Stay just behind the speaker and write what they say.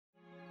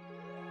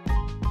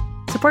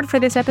Support for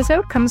this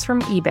episode comes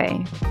from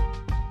eBay.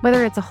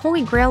 Whether it's a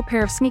holy grail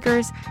pair of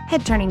sneakers,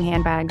 head-turning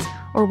handbags,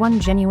 or one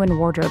genuine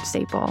wardrobe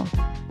staple,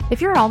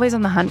 if you're always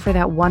on the hunt for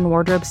that one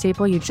wardrobe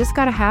staple you just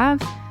gotta have,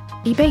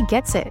 eBay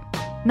gets it.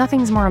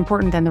 Nothing's more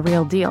important than the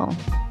real deal.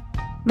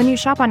 When you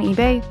shop on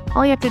eBay,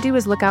 all you have to do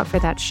is look out for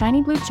that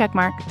shiny blue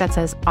checkmark that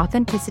says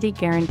Authenticity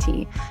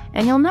Guarantee,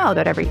 and you'll know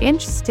that every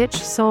inch, stitch,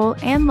 sole,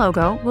 and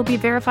logo will be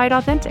verified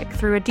authentic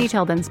through a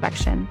detailed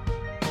inspection.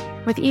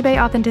 With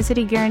eBay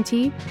Authenticity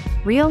Guarantee,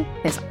 real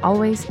is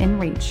always in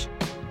reach.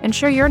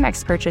 Ensure your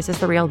next purchase is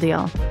the real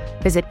deal.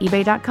 Visit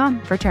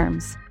ebay.com for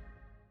terms.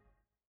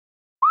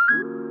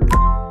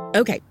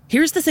 Okay,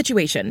 here's the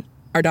situation.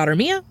 Our daughter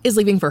Mia is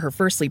leaving for her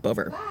first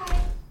sleepover.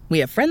 We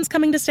have friends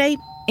coming to stay,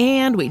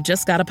 and we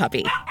just got a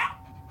puppy.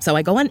 So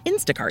I go on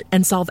Instacart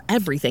and solve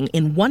everything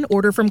in one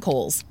order from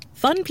Kohl's.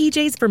 Fun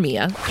PJs for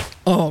Mia,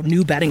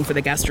 new bedding for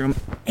the guest room,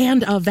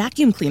 and a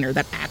vacuum cleaner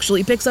that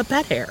actually picks up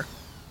pet hair.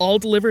 All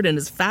delivered in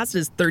as fast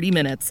as 30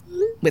 minutes.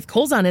 With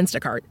Kohl's on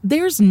Instacart,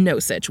 there's no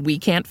such we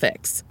can't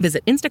fix.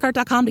 Visit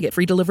instacart.com to get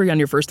free delivery on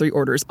your first 3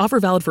 orders. Offer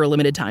valid for a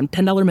limited time.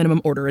 $10 minimum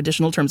order.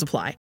 Additional terms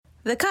apply.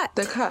 The Cut.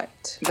 The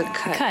Cut. The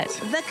Cut. Cut.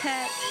 The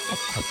Cut.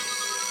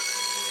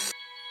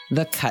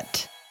 The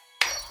Cut.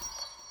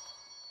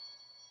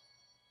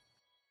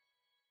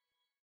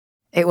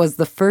 It was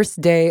the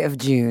first day of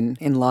June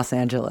in Los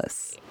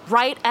Angeles.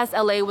 Right as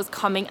LA was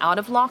coming out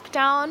of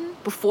lockdown,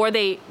 before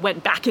they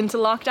went back into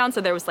lockdown,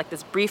 so there was like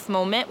this brief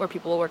moment where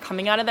people were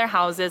coming out of their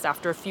houses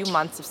after a few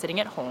months of sitting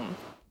at home.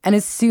 And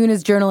as soon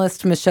as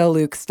journalist Michelle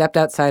Luke stepped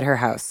outside her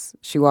house,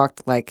 she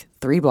walked like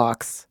 3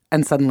 blocks,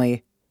 and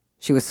suddenly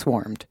she was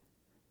swarmed.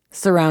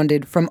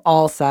 Surrounded from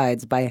all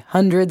sides by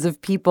hundreds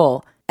of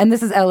people. And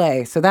this is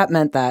LA, so that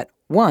meant that,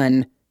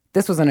 1,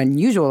 this was an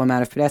unusual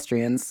amount of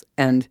pedestrians,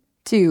 and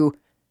 2,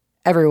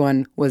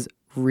 everyone was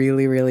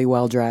really, really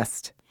well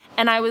dressed.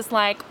 And I was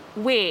like,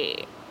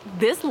 wait,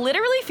 this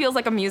literally feels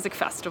like a music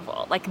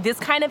festival. Like this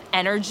kind of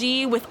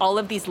energy with all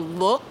of these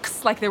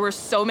looks, like there were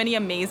so many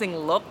amazing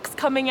looks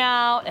coming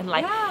out, and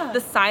the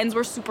signs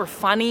were super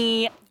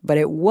funny. But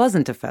it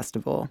wasn't a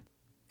festival.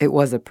 It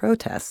was a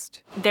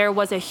protest. There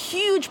was a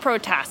huge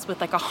protest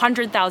with like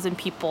 100,000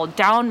 people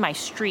down my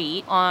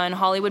street on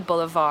Hollywood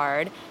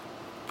Boulevard,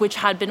 which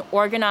had been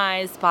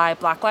organized by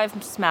Black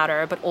Lives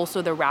Matter, but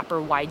also the rapper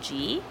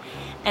YG.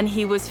 And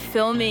he was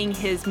filming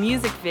his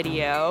music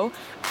video,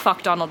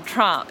 Fuck Donald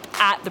Trump,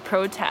 at the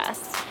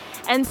protest.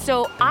 And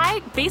so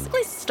I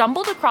basically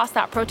stumbled across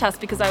that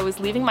protest because I was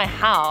leaving my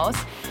house,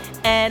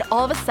 and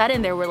all of a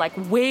sudden there were like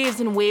waves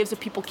and waves of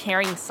people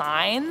carrying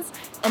signs.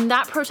 And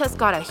that protest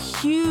got a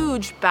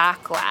huge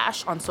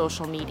backlash on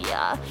social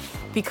media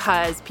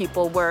because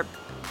people were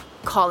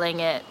calling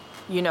it,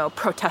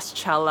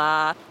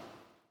 Protestchella.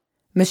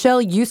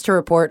 Michelle used to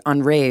report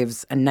on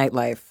raves and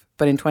nightlife,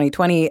 but in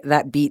 2020,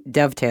 that beat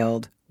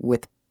dovetailed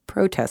with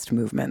protest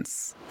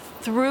movements.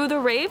 Through the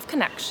rave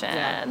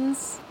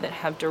connections that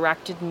have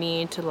directed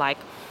me to like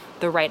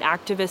the right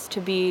activists to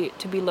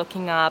be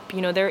looking up,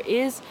 there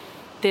is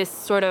this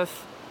sort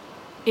of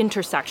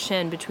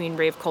intersection between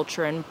rave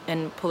culture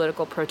and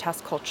political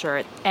protest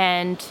culture.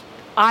 And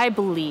I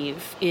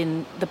believe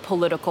in the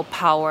political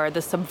power,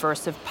 the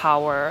subversive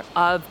power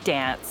of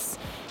dance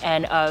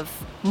and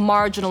of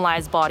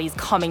marginalized bodies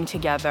coming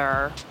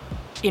together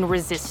in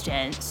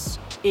resistance,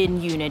 in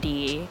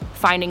unity,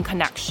 finding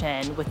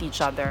connection with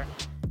each other.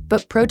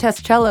 But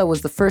Protestchella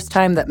was the first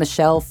time that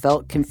Michelle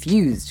felt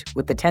confused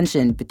with the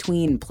tension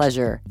between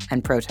pleasure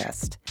and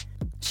protest.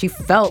 She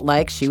felt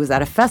like she was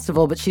at a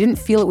festival, but she didn't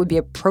feel it would be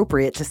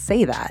appropriate to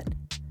say that.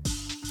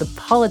 The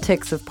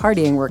politics of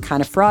partying were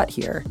kind of fraught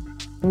here.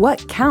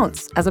 What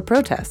counts as a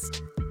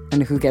protest?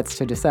 And who gets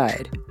to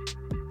decide?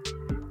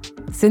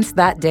 Since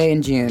that day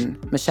in June,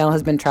 Michelle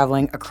has been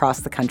traveling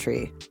across the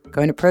country,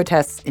 going to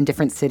protests in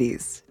different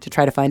cities to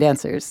try to find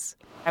answers.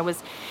 I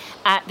was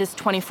at this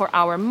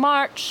 24-hour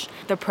march.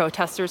 The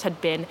protesters had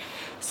been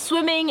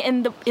swimming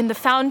in the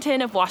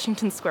fountain of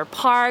Washington Square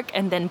Park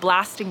and then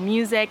blasting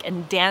music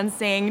and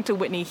dancing to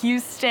Whitney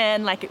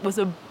Houston. Like it was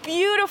a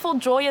beautiful,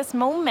 joyous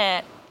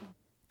moment.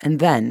 And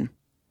then,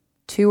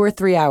 2 or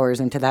 3 hours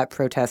into that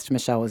protest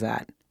Michelle was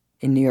at,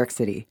 in New York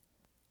City,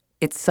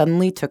 it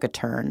suddenly took a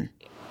turn.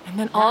 And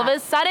then all of a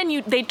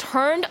sudden, they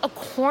turned a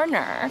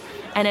corner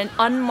and an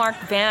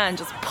unmarked van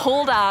just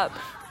pulled up.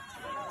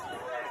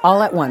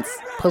 All at once,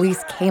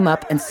 police came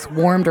up and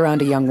swarmed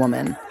around a young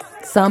woman.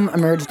 Some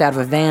emerged out of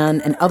a van,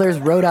 and others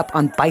rode up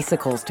on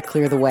bicycles to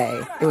clear the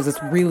way. It was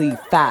this really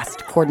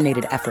fast,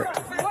 coordinated effort.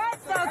 What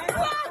the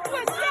fuck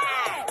was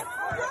that?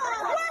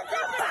 What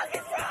the fuck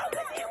is wrong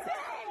with you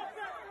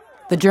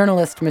guys? The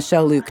journalist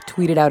Michelle Luke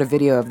tweeted out a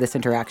video of this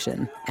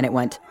interaction, and it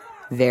went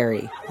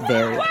very,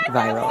 very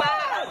viral.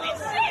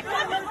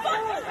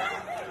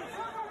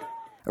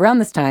 Around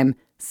this time,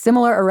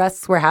 similar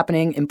arrests were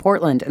happening in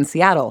Portland and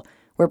Seattle,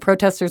 where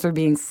protesters were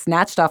being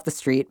snatched off the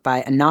street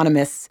by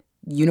anonymous,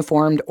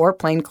 uniformed or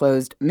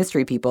plainclothes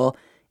mystery people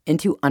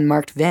into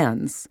unmarked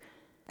vans.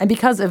 And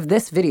because of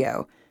this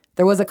video,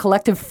 there was a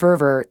collective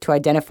fervor to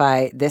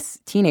identify this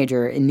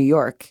teenager in New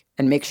York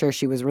and make sure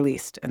she was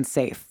released and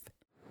safe.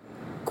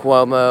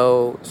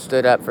 Cuomo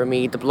stood up for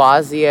me. De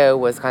Blasio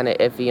was kind of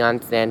iffy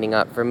on standing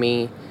up for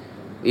me.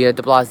 De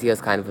Blasio's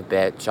kind of a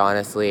bitch,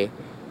 honestly.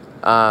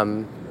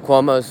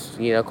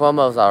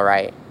 Cuomo's all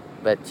right,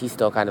 but he's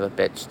still kind of a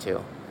bitch,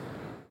 too.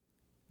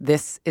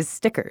 This is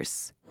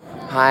Stickers.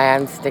 Hi,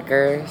 I'm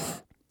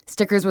Stickers.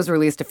 Stickers was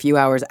released a few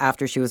hours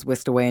after she was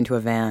whisked away into a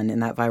van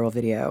in that viral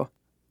video.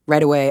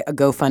 Right away, a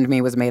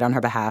GoFundMe was made on her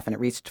behalf, and it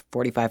reached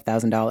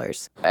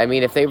 $45,000. I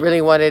mean, if they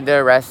really wanted to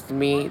arrest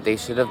me, they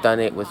should have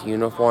done it with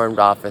uniformed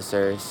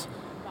officers,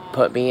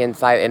 put me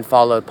inside, and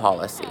followed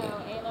policy.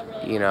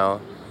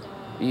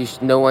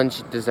 No one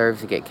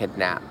deserves to get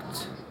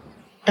kidnapped.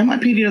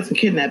 NYPD doesn't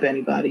kidnap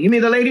anybody. You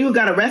mean the lady who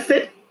got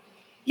arrested?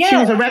 Yeah. She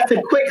was arrested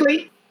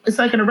quickly. It's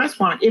like an arrest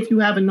warrant if you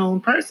have a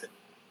known person.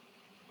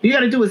 All you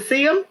got to do is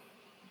see them,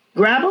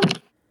 grab them.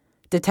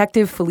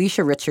 Detective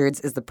Felicia Richards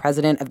is the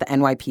president of the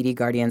NYPD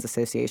Guardians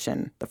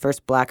Association, the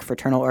first Black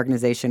fraternal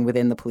organization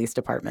within the police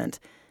department.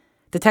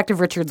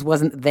 Detective Richards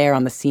wasn't there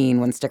on the scene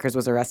when Stickers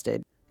was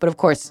arrested, but of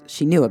course,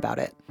 she knew about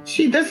it.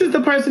 This is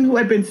the person who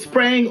had been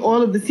spraying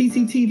all of the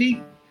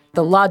CCTV.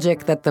 The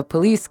logic that the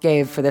police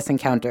gave for this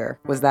encounter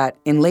was that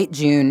in late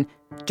June,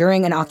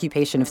 during an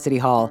occupation of City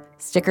Hall,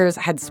 Stickers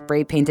had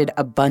spray painted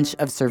a bunch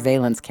of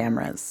surveillance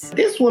cameras.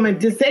 This woman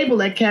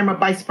disabled that camera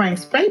by spraying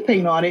spray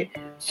paint on it.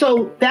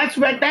 So that's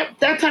that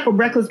type of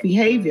reckless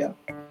behavior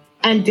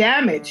and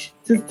damage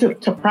to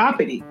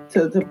property,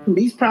 to the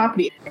police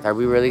property. Are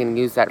we really going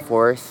to use that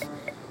force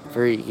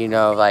for,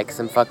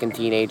 some fucking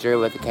teenager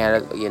with a can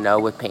of,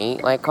 with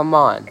paint? Like, come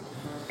on.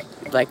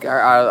 Like,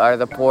 are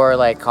the poor,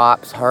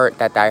 cops hurt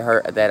that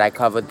I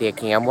covered their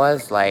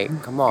cameras? Like,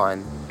 come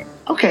on.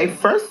 Okay,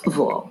 first of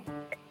all,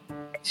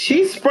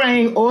 she's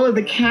spraying all of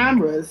the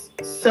cameras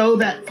so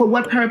that, for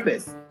what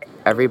purpose?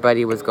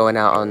 Everybody was going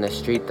out on the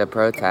street to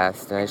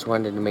protest, and I just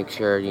wanted to make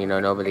sure,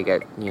 nobody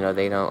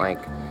they don't,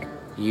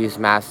 use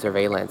mass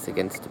surveillance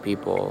against the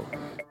people.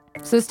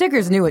 So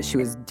Stickers knew what she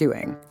was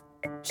doing.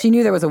 She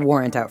knew there was a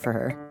warrant out for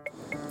her.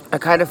 I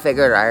kind of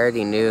figured I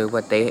already knew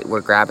what they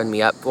were grabbing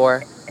me up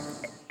for.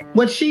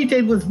 What she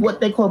did was what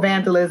they call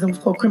vandalism, it's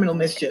called criminal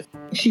mischief.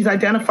 She's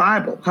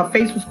identifiable. Her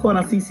face was caught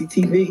on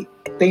CCTV.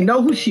 They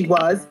know who she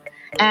was.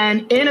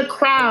 And in a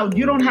crowd,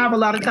 you don't have a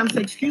lot of time to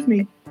say, excuse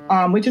me,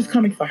 we're just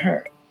coming for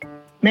her.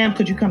 Ma'am,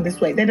 could you come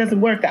this way? That doesn't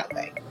work that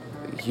way.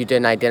 You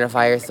didn't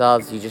identify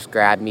yourselves. You just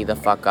grabbed me the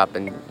fuck up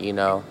and,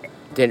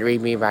 didn't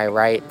read me my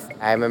rights.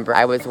 I remember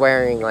I was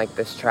wearing,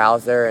 this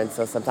trouser, and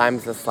so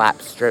sometimes the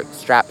straps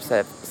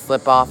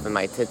slip off and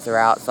my tits are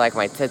out. So,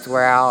 my tits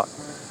were out.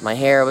 My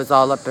hair was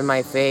all up in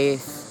my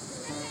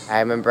face.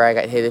 I remember I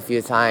got hit a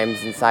few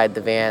times inside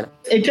the van.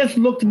 It just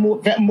looked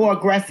more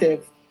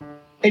aggressive.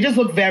 It just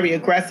looked very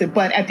aggressive.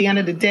 But at the end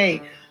of the day,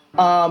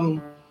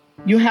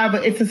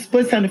 it's a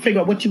split second to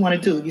figure out what you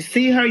want to do. You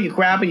see her, you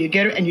grab her, you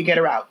get her, and you get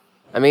her out.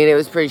 I mean, it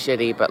was pretty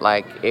shitty, but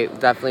it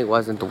definitely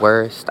wasn't the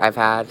worst I've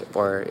had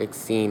or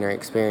seen or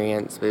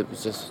experienced. But it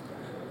was just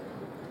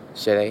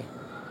shitty.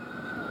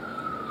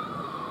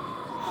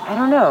 I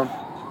don't know.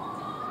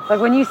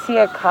 When you see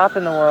a cop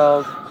in the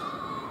world,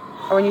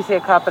 or when you see a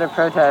cop at a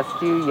protest,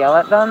 do you yell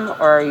at them,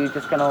 or are you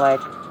just gonna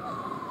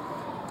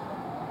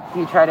do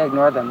you try to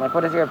ignore them?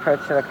 What is your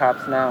approach to the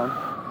cops now?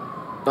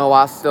 Oh,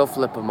 I'll still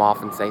flip them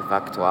off and say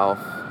fuck 12.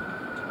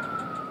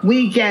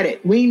 We get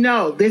it. We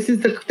know this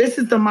is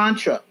the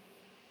mantra.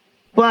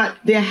 But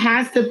there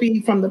has to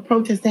be, from the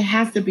protest, there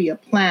has to be a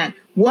plan.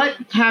 What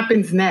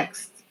happens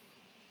next?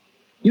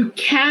 You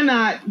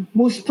cannot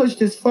push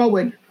this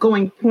forward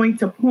going point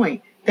to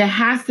point. There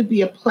has to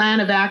be a plan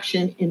of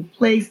action in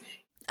place.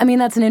 I mean,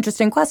 that's an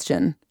interesting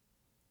question.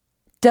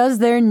 Does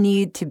there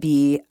need to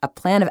be a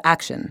plan of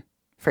action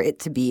for it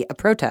to be a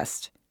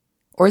protest?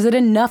 Or is it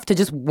enough to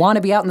just want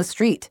to be out in the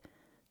street,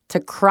 to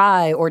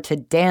cry or to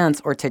dance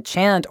or to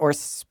chant or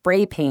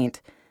spray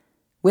paint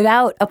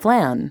without a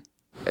plan?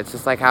 It's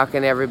just how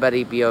can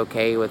everybody be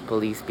okay with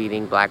police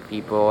beating black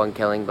people and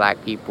killing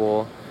black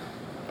people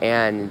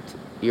and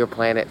your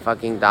planet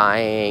fucking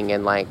dying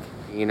and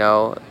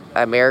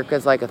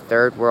America's a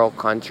third world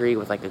country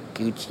with a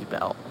Gucci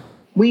belt.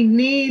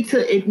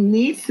 It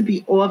needs to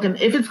be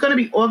organized. If it's going to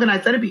be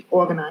organized, let it be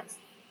organized.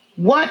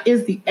 What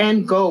is the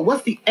end goal?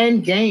 What's the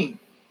end game?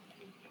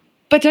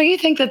 But don't you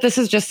think that this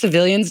is just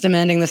civilians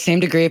demanding the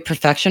same degree of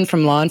perfection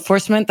from law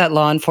enforcement that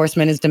law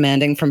enforcement is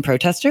demanding from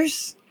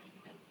protesters?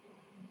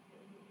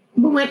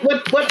 What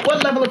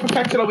level of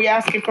perfection are we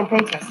asking from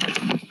protesters?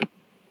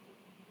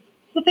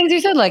 The things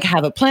you said,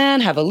 have a plan,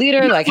 have a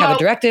leader, have a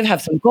directive,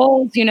 have some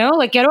goals,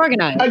 get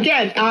organized.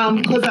 Again,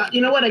 because you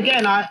know what?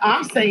 Again,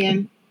 I'm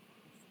saying,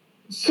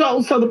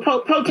 so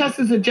the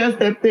protesters are just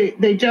that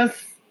they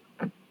just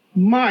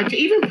march.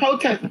 Even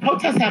protests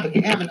have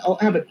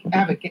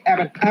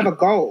a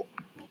goal.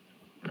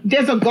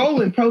 There's a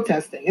goal in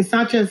protesting. It's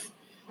not just,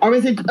 or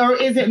is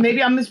it?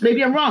 Maybe I'm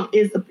wrong.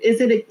 Is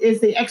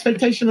the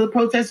expectation of the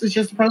protesters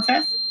just to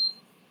protest,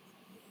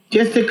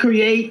 just to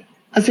create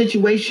a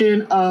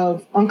situation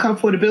of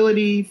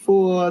uncomfortability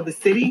for the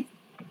city,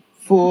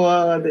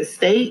 for the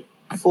state,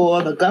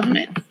 for the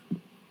government?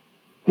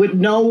 with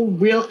no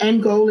real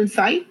end goal in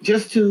sight,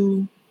 just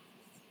to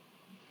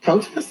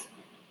protest?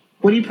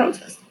 What do you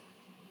protest?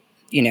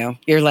 You know,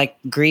 you're like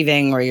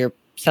grieving, or you're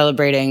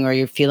celebrating, or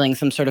you're feeling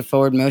some sort of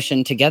forward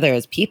motion together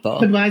as people.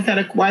 But why is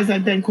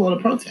that then called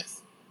a protest?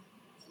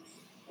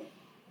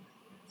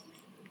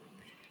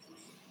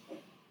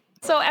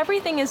 So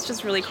everything is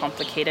just really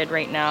complicated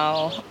right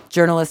now.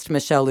 Journalist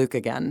Michelle Luke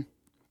again.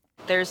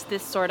 There's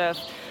this sort of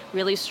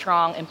really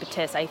strong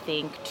impetus, I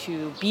think,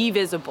 to be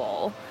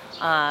visible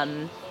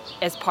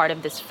as part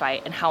of this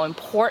fight, and how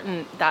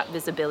important that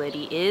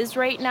visibility is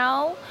right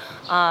now,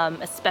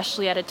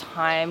 especially at a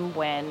time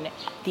when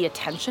the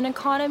attention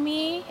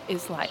economy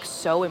is like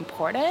so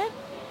important.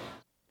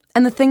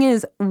 And the thing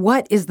is,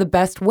 what is the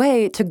best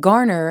way to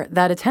garner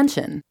that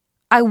attention?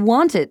 I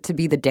want it to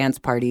be the dance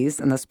parties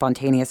and the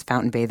spontaneous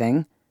fountain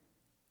bathing.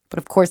 But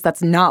of course,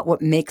 that's not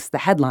what makes the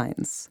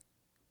headlines.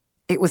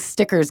 It was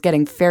stickers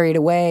getting ferried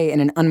away in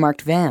an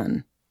unmarked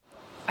van.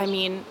 I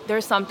mean,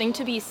 there's something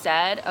to be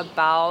said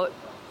about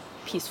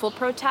peaceful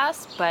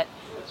protests, but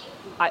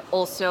I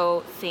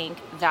also think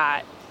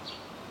that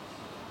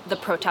the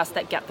protests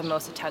that get the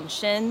most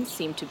attention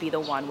seem to be the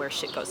one where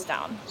shit goes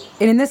down.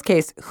 And in this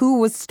case, who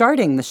was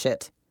starting the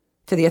shit?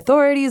 To the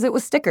authorities, it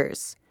was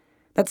stickers.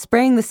 That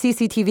spraying the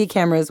CCTV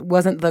cameras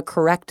wasn't the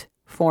correct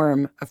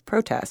form of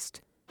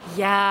protest.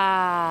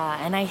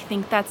 Yeah, and I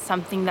think that's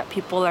something that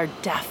people are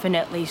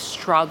definitely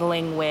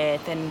struggling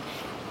with and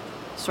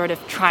sort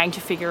of trying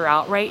to figure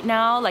out right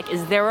now. Like,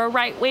 is there a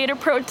right way to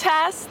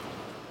protest?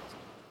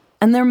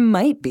 And there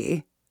might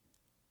be.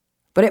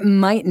 But it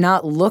might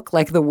not look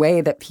like the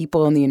way that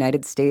people in the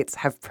United States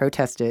have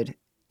protested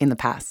in the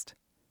past.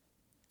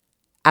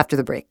 After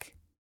the break.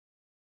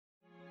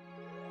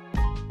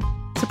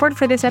 Support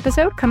for this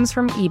episode comes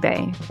from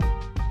eBay.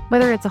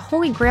 Whether it's a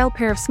holy grail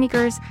pair of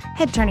sneakers,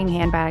 head-turning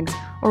handbags,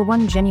 or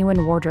one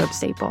genuine wardrobe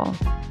staple,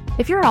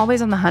 if you're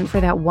always on the hunt for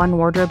that one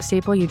wardrobe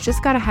staple you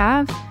just gotta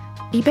have,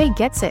 eBay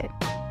gets it.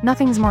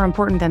 Nothing's more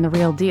important than the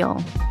real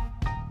deal.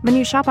 When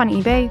you shop on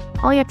eBay,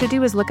 all you have to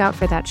do is look out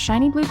for that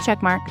shiny blue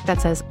checkmark that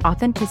says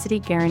Authenticity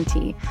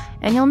Guarantee,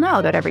 and you'll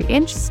know that every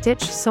inch,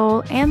 stitch,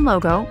 sole, and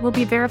logo will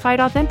be verified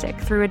authentic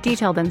through a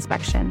detailed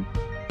inspection.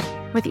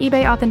 With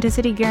eBay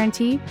Authenticity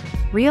Guarantee,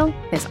 real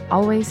is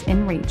always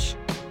in reach.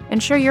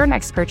 Ensure your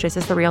next purchase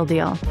is the real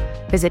deal.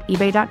 Visit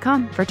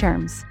ebay.com for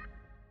terms.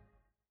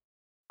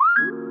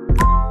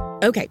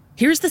 Okay,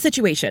 here's the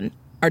situation.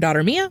 Our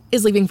daughter Mia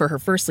is leaving for her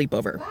first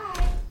sleepover.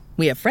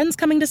 We have friends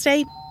coming to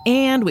stay,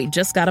 and we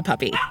just got a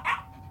puppy.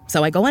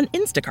 So I go on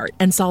Instacart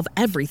and solve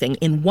everything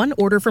in one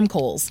order from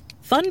Kohl's.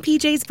 Fun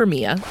PJs for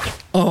Mia,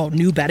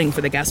 new bedding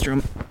for the guest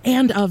room,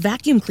 and a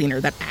vacuum cleaner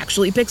that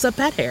actually picks up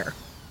pet hair.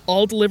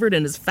 All delivered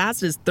in as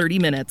fast as 30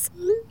 minutes.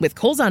 With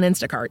Kohl's on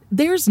Instacart,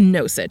 there's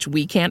no such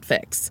we can't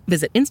fix.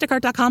 Visit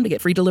instacart.com to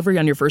get free delivery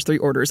on your first 3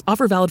 orders.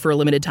 Offer valid for a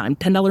limited time.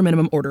 $10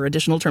 minimum order.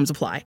 Additional terms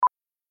apply.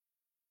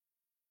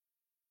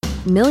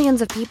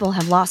 Millions of people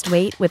have lost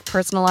weight with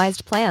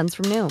personalized plans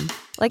from Noom.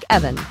 Like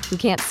Evan, who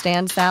can't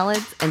stand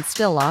salads and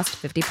still lost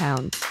 50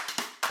 pounds.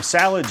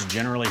 Salads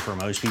generally for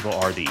most people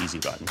are the easy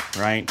button,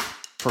 right?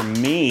 For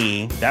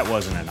me, that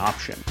wasn't an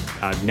option.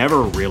 I never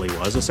really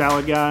was a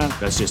salad guy.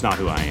 That's just not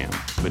who I am.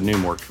 But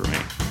Noom worked for me.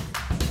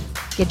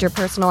 Get your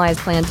personalized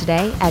plan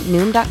today at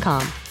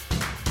Noom.com.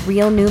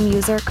 Real Noom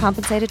user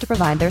compensated to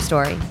provide their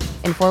story.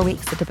 In 4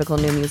 weeks, the typical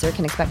Noom user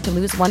can expect to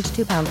lose 1 to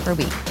 2 pounds per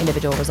week.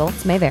 Individual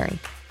results may vary.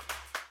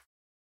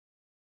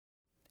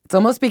 It's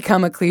almost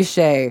become a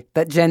cliche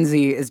that Gen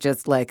Z is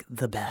just like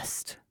the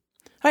best.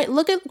 All right,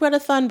 look at Greta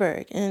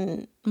Thunberg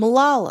and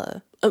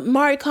Malala,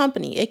 Mari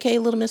Company, a.k.a.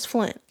 Little Miss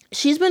Flint.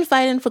 She's been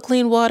fighting for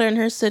clean water in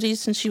her city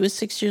since she was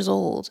 6 years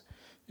old.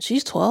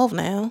 She's 12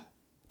 now.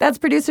 That's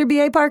producer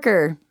B.A.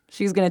 Parker.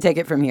 She's going to take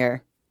it from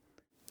here.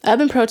 I've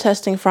been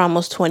protesting for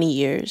almost 20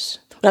 years.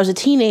 When I was a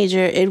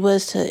teenager, it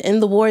was to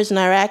end the wars in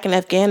Iraq and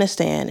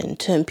Afghanistan, and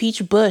to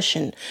impeach Bush,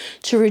 and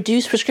to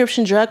reduce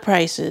prescription drug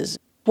prices.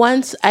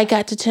 Once I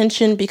got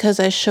detention because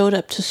I showed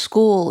up to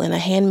school in a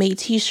handmade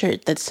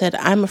t-shirt that said,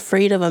 "I'm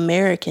afraid of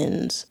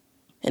Americans."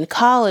 In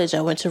college,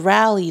 I went to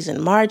rallies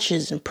and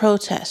marches and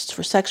protests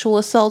for sexual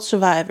assault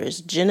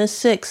survivors, Jenna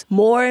 6,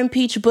 more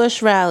impeach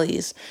Bush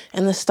rallies,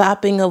 and the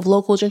stopping of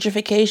local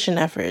gentrification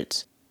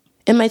efforts.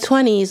 In my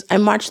 20s, I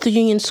marched through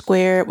Union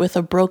Square with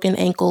a broken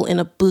ankle in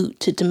a boot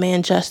to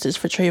demand justice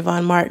for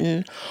Trayvon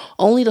Martin,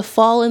 only to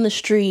fall in the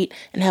street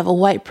and have a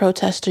white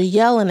protester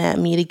yelling at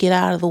me to get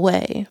out of the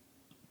way.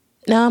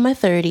 Now in my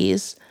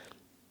 30s,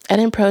 I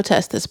didn't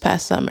protest this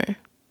past summer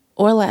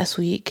or last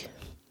week.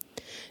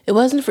 It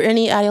wasn't for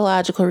any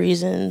ideological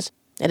reasons.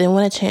 I didn't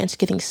want a chance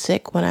getting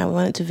sick when I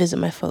wanted to visit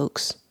my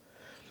folks.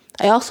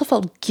 I also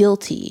felt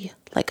guilty,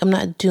 like I'm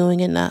not doing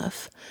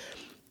enough.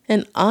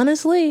 And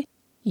honestly,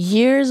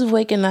 years of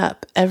waking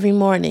up every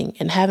morning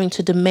and having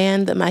to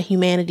demand that my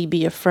humanity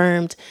be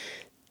affirmed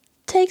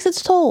takes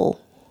its toll.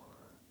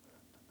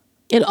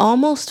 It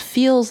almost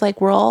feels like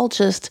we're all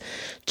just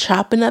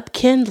chopping up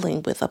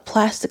kindling with a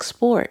plastic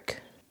spork.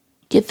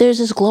 Yet there's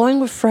this glowing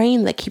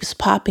refrain that keeps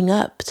popping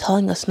up,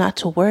 telling us not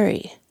to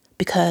worry,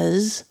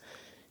 because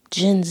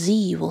Gen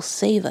Z will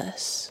save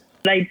us.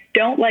 I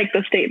don't like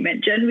the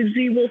statement, Gen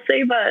Z will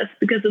save us,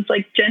 because it's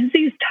like Gen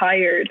Z's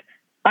tired.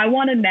 I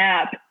want a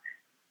nap.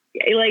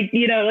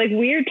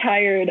 We're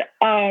tired.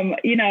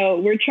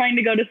 We're trying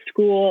to go to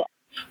school.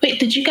 Wait,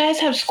 did you guys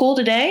have school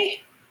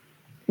today?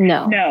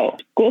 No.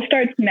 School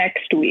starts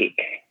next week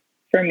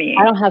for me.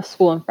 I don't have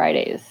school on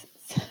Fridays.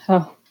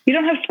 So. You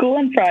don't have school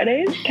on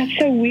Fridays? That's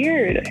so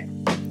weird.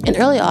 In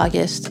early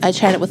August, I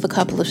chatted with a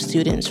couple of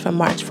students from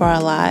March for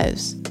Our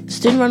Lives, a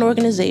student-run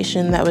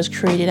organization that was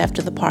created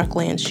after the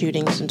Parkland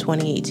shootings in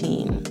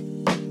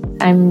 2018.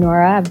 I'm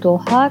Nora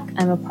Abdul-Haq.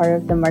 I'm a part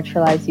of the March for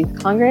Our Lives Youth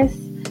Congress.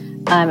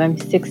 I'm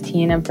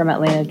 16. I'm from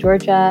Atlanta,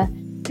 Georgia.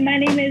 My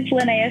name is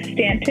Linnea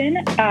Stanton.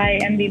 I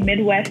am the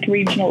Midwest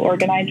Regional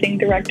Organizing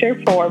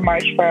Director for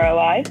March for Our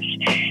Lives.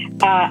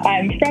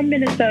 I'm from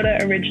Minnesota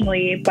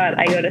originally, but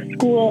I go to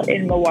school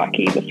in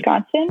Milwaukee,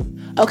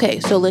 Wisconsin.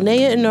 Okay, so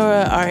Linnea and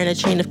Nora are in a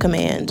chain of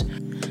command.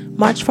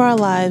 March for Our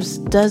Lives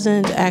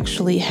doesn't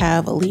actually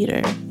have a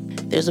leader.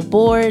 There's a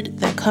board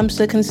that comes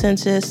to a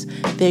consensus,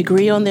 they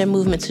agree on their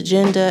movement's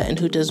agenda and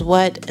who does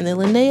what, and then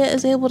Linnea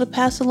is able to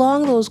pass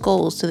along those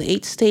goals to the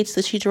 8 states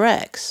that she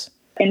directs.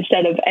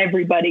 Instead of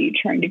everybody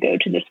trying to go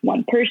to this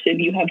one person,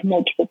 you have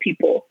multiple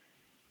people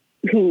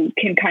who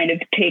can kind of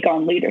take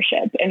on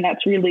leadership. And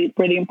that's really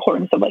where the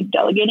importance of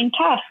delegating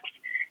tasks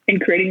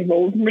and creating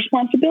roles and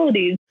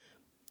responsibilities.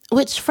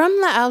 Which from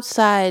the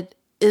outside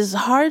is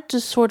hard to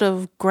sort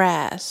of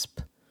grasp.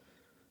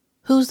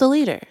 Who's the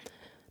leader?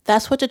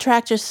 That's what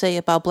detractors say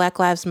about Black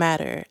Lives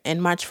Matter and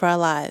March for Our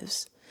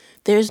Lives.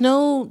 There's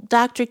no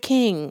Dr.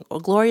 King or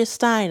Gloria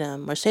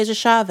Steinem or Cesar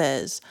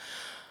Chavez.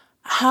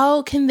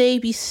 How can they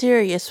be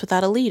serious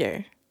without a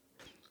leader?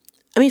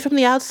 I mean, from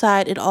the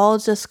outside, it all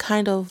just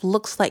kind of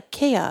looks like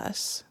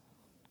chaos.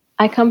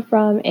 I come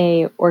from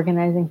a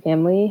organizing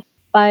family,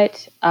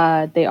 but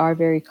they are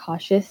very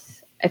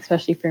cautious,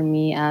 especially for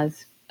me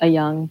as a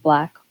young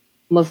Black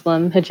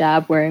Muslim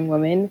hijab-wearing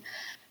woman.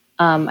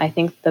 I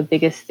think the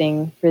biggest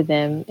thing for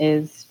them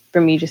is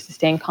for me just to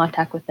stay in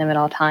contact with them at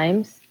all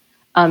times,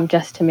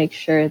 just to make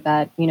sure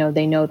that,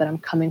 they know that I'm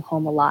coming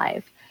home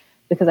alive.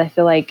 Because I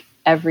feel like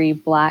every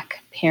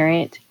Black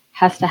parent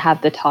has to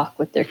have the talk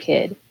with their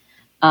kid,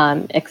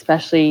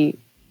 especially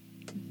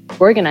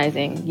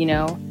organizing,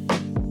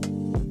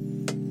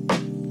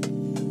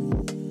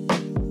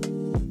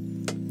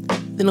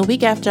 Then a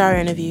week after our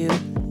interview,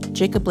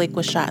 Jacob Blake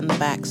was shot in the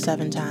back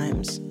 7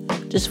 times,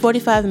 just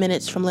 45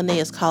 minutes from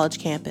Linnea's college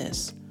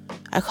campus.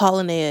 I call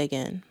Linnea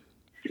again.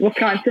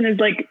 Wisconsin has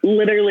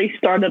literally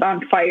started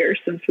on fire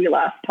since we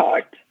last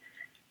talked.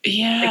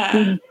 Yeah.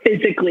 We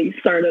physically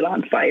started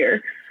on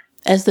fire.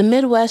 As the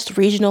Midwest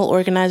Regional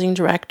Organizing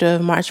Director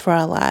of March for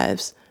Our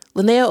Lives,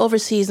 Linnea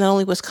oversees not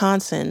only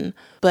Wisconsin,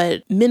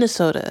 but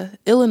Minnesota,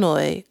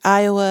 Illinois,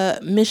 Iowa,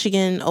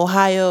 Michigan,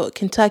 Ohio,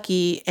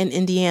 Kentucky, and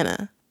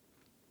Indiana.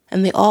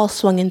 And they all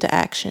swung into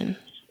action.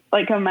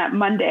 On that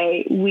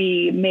Monday,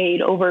 we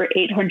made over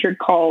 800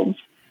 calls,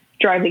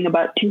 driving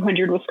about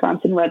 200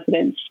 Wisconsin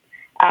residents,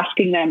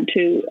 asking them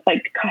to,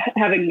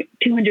 having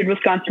 200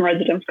 Wisconsin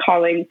residents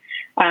calling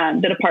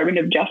the Department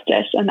of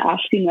Justice and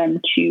asking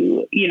them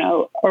to,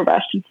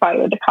 arrest and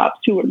fire the cops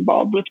who were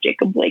involved with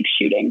Jacob Blake's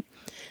shooting.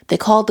 They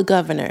called the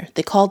governor.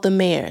 They called the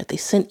mayor. They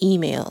sent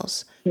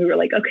emails. We were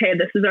like, okay,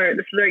 this is our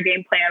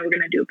game plan. We're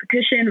going to do a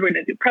petition. We're going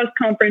to do a press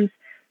conference.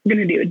 We're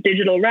going to do a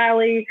digital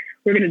rally.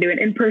 We're going to do an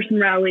in-person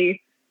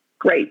rally.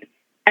 Great.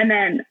 And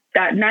then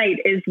that night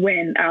is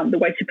when the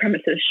white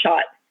supremacists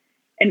shot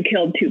and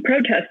killed 2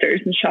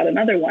 protesters and shot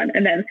another one.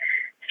 And then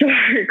so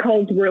our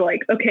calls were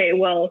like, okay,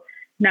 well,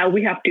 now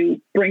we have to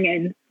bring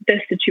in this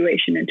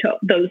situation into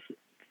those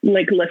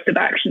list of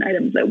action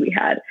items that we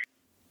had.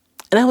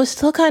 And I was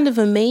still kind of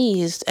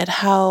amazed at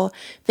how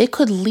they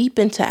could leap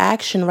into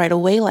action right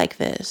away like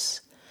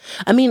this.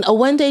 I mean, a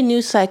one-day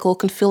news cycle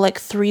can feel like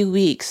 3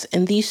 weeks,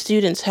 and these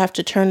students have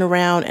to turn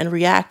around and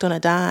react on a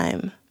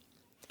dime.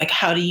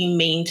 How do you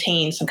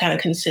maintain some kind of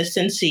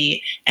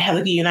consistency and have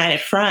a united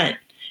front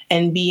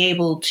and be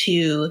able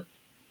to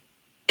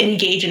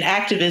engage in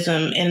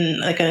activism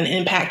in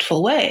an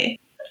impactful way?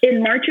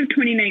 In March of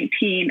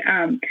 2019,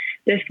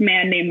 this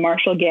man named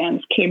Marshall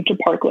Gans came to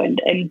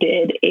Parkland and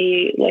did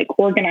a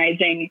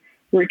organizing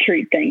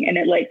retreat thing, and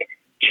it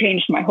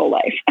changed my whole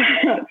life.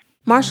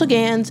 Marshall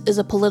Gans is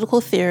a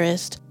political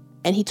theorist,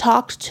 and he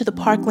talked to the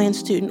Parkland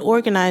student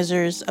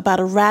organizers about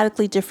a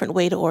radically different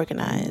way to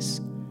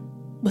organize,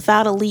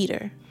 without a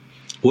leader.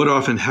 What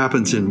often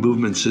happens in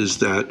movements is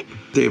that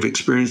they've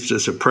experienced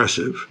as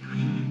oppressive,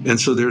 and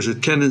so there's a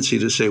tendency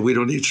to say, we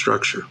don't need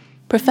structure.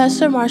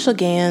 Professor Marshall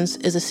Gans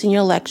is a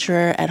senior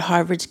lecturer at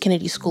Harvard's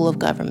Kennedy School of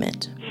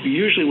Government.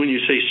 Usually when you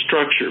say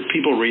structure,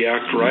 people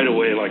react right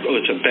away like, oh,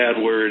 it's a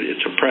bad word, it's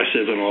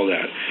oppressive and all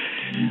that.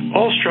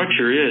 All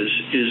structure is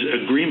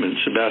agreements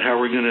about how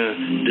we're going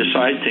to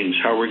decide things,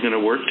 how we're going to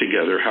work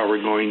together, how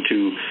we're going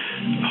to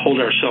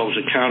hold ourselves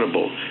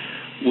accountable,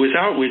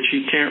 without which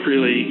you can't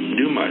really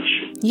do much.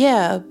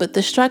 Yeah, but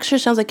the structure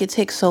sounds like it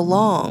takes so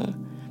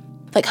long.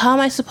 Like, how am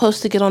I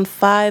supposed to get on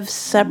 5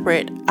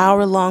 separate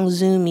hour-long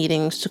Zoom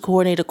meetings to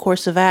coordinate a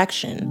course of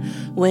action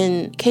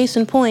when, case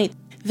in point,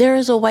 there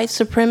is a white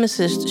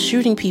supremacist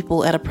shooting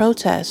people at a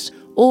protest,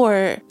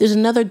 or there's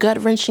another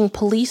gut-wrenching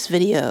police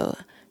video,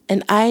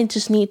 and I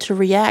just need to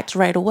react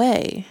right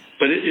away?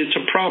 But it's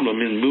a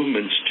problem in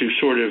movements to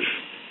sort of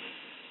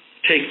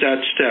take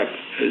that step.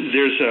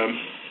 There's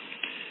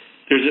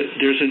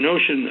a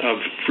notion of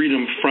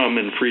freedom from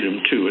and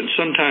freedom to, and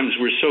sometimes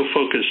we're so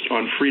focused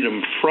on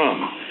freedom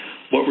from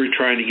what we're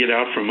trying to get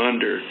out from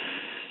under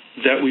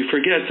that we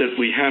forget that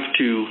we have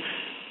to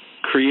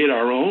create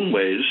our own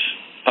ways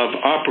of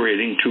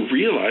operating to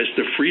realize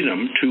the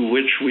freedom to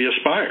which we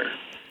aspire.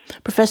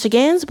 Professor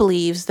Gans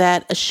believes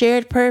that a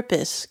shared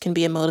purpose can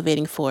be a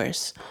motivating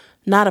force,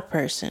 not a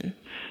person.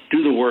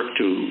 Do the work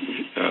to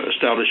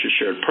establish a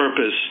shared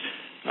purpose,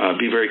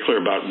 be very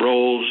clear about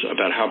roles,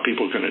 about how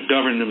people are going to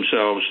govern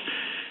themselves,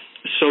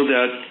 so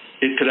that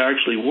it could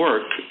actually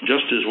work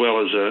just as well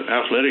as an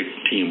athletic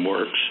team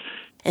works.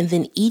 And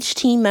then each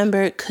team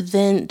member could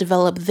then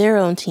develop their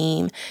own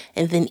team,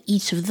 and then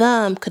each of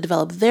them could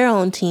develop their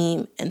own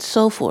team, and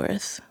so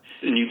forth.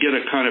 And you get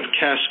a kind of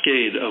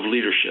cascade of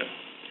leadership.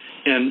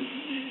 And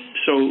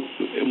so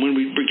when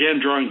we began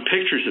drawing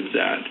pictures of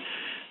that,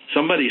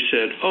 somebody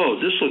said, oh,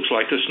 this looks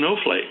like a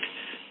snowflake,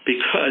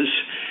 because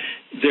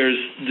there's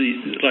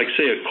like,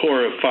 say, a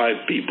core of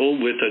 5 people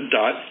with a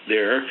dot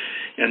there,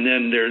 and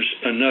then there's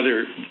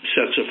another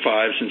sets of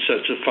 5s and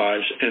sets of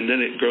 5s, and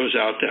then it grows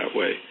out that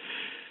way.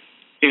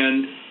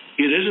 And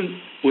it isn't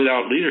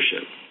without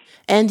leadership.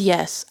 And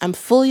yes, I'm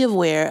fully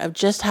aware of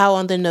just how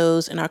on the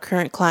nose in our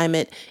current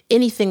climate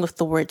anything with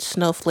the word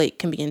snowflake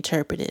can be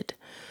interpreted.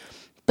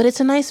 But it's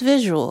a nice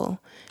visual,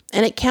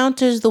 and it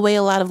counters the way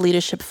a lot of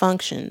leadership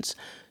functions,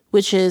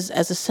 which is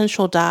as a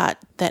central dot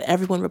that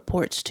everyone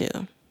reports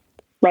to.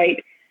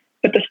 Right.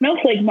 But the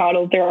snowflake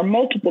model, there are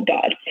multiple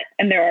dots,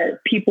 and there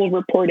are people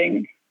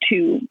reporting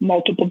to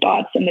multiple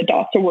dots, and the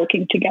dots are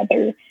working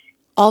together.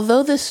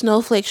 Although this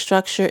snowflake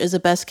structure is a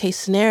best-case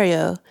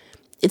scenario,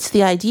 it's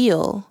the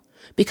ideal,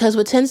 because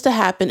what tends to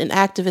happen in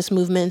activist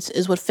movements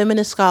is what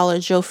feminist scholar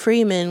Jo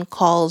Freeman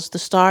calls the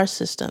star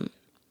system.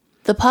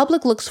 The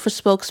public looks for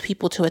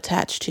spokespeople to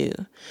attach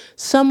to,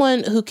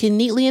 someone who can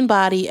neatly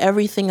embody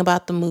everything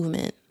about the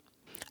movement.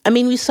 I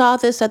mean, we saw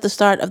this at the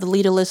start of the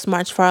leaderless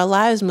March for Our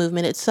Lives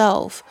movement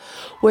itself,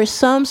 where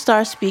some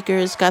star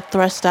speakers got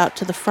thrust out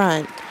to the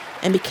front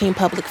and became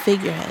public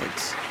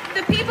figureheads.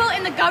 The people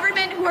in the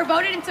government who are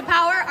voted into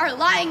power are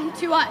lying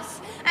to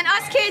us. And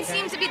us kids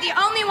seem to be the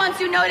only ones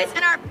who notice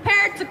and are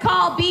prepared to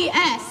call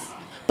BS.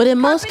 But in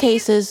most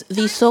cases,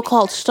 these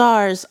so-called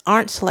stars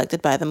aren't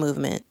selected by the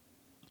movement.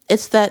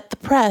 It's that the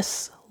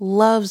press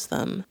loves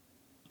them.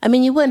 I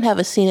mean, you wouldn't have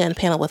a CNN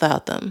panel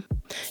without them.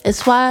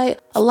 It's why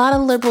a lot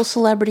of liberal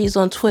celebrities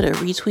on Twitter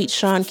retweet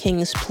Shaun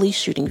King's police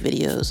shooting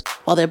videos,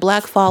 while their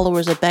black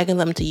followers are begging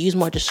them to use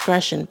more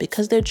discretion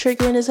because they're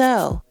triggering as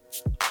hell.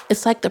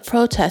 It's like the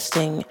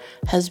protesting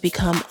has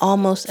become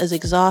almost as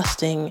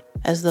exhausting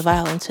as the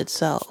violence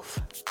itself.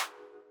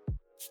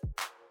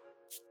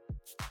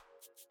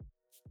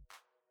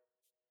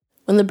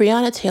 When the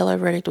Breonna Taylor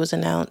verdict was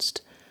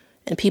announced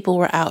and people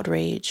were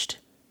outraged,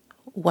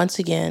 once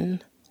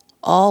again,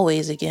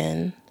 always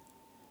again,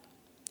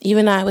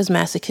 even I was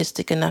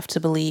masochistic enough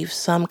to believe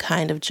some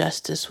kind of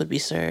justice would be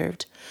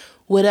served,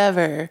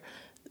 whatever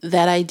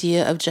that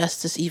idea of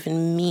justice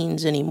even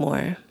means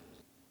anymore.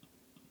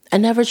 I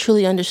never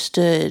truly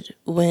understood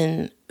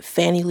when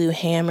Fannie Lou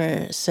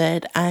Hamer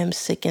said, "I'm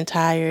sick and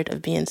tired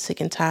of being sick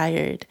and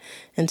tired,"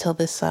 until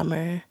this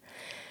summer.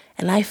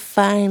 And I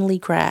finally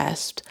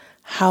grasped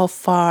how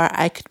far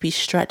I could be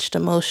stretched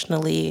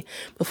emotionally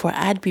before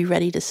I'd be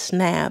ready to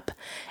snap.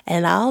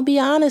 And I'll be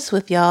honest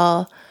with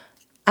y'all,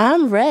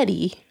 I'm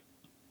ready.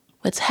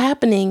 What's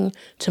happening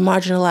to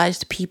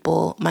marginalized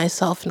people,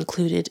 myself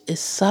included, is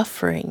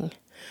suffering.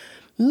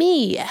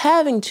 Me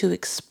having to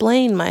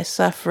explain my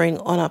suffering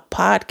on a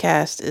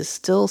podcast is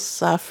still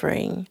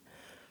suffering.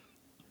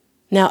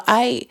 Now,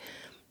 I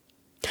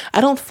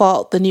don't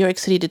fault the New York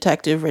City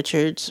detective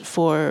Richards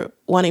for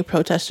wanting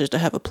protesters to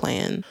have a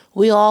plan.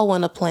 We all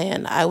want a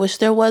plan. I wish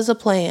there was a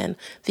plan.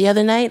 The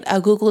other night, I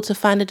Googled to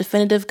find a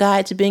definitive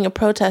guide to being a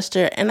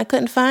protester, and I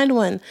couldn't find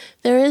one.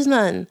 There is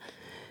none.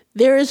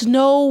 There is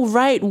no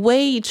right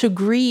way to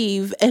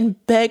grieve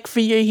and beg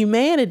for your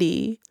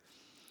humanity.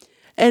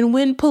 And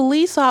when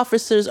police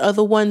officers are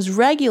the ones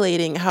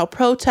regulating how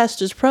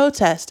protesters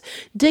protest,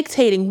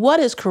 dictating what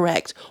is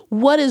correct,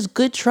 what is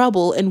good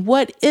trouble, and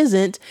what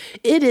isn't,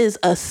 it is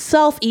a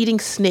self-eating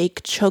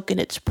snake choking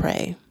its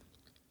prey.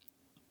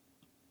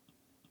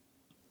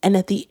 And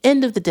at the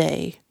end of the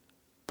day,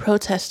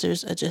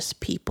 protesters are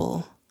just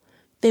people.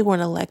 They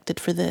weren't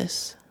elected for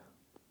this.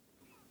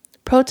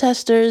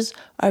 Protesters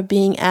are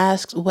being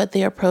asked what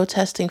they are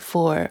protesting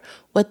for,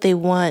 what they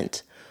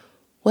want,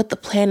 what the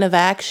plan of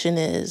action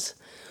is.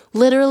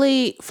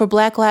 Literally, for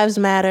Black Lives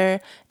Matter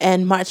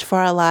and March for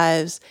Our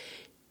Lives,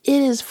 it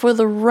is for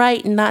the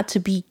right not to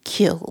be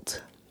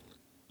killed,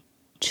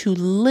 to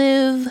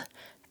live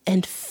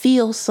and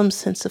feel some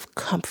sense of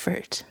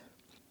comfort.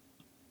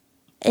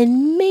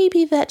 And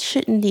maybe that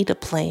shouldn't need a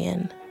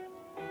plan.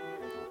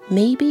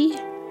 Maybe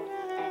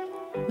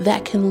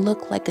that can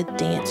look like a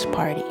dance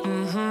party.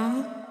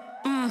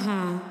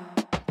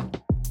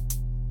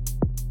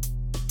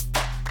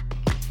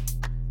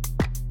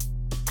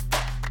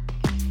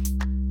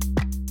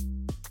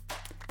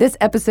 This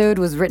episode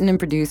was written and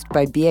produced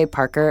by B.A.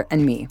 Parker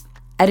and me.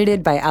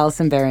 Edited by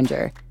Allison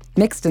Behringer.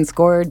 Mixed and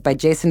scored by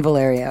Jason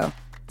Valerio.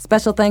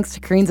 Special thanks to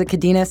Karinza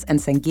Cadenas and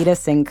Sangeeta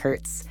Singh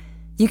Kurtz.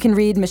 You can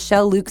read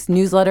Michelle Luke's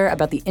newsletter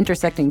about the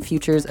intersecting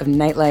futures of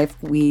nightlife,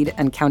 weed,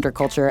 and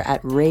counterculture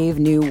at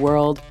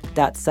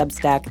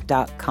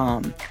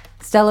ravenewworld.substack.com.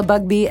 Stella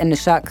Bugbee and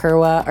Nishat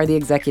Kurwa are the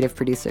executive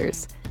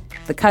producers.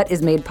 The Cut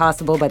is made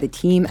possible by the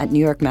team at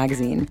New York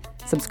Magazine.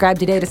 Subscribe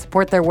today to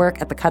support their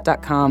work at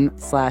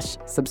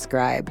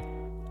thecut.com/subscribe.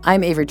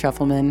 I'm Avery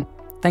Trufelman.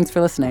 Thanks for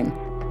listening.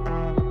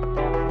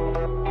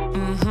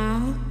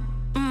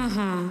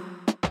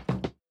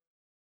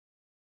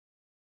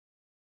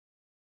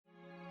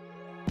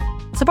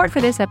 Support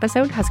for this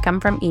episode has come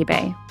from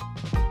eBay.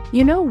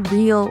 You know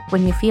real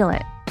when you feel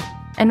it.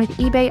 And with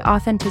eBay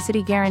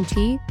Authenticity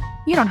Guarantee,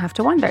 you don't have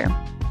to wonder.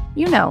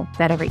 You know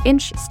that every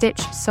inch,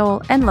 stitch,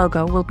 sole, and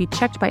logo will be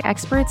checked by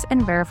experts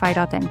and verified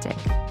authentic.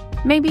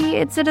 Maybe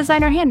it's a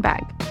designer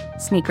handbag,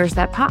 sneakers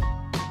that pop,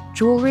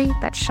 jewelry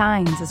that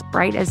shines as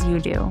bright as you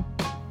do.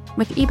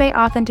 With eBay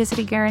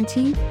Authenticity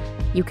Guarantee,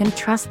 you can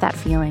trust that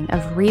feeling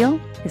of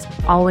real is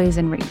always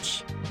in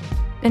reach.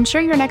 Ensure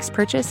your next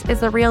purchase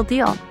is the real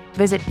deal.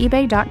 Visit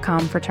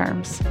ebay.com for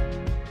terms.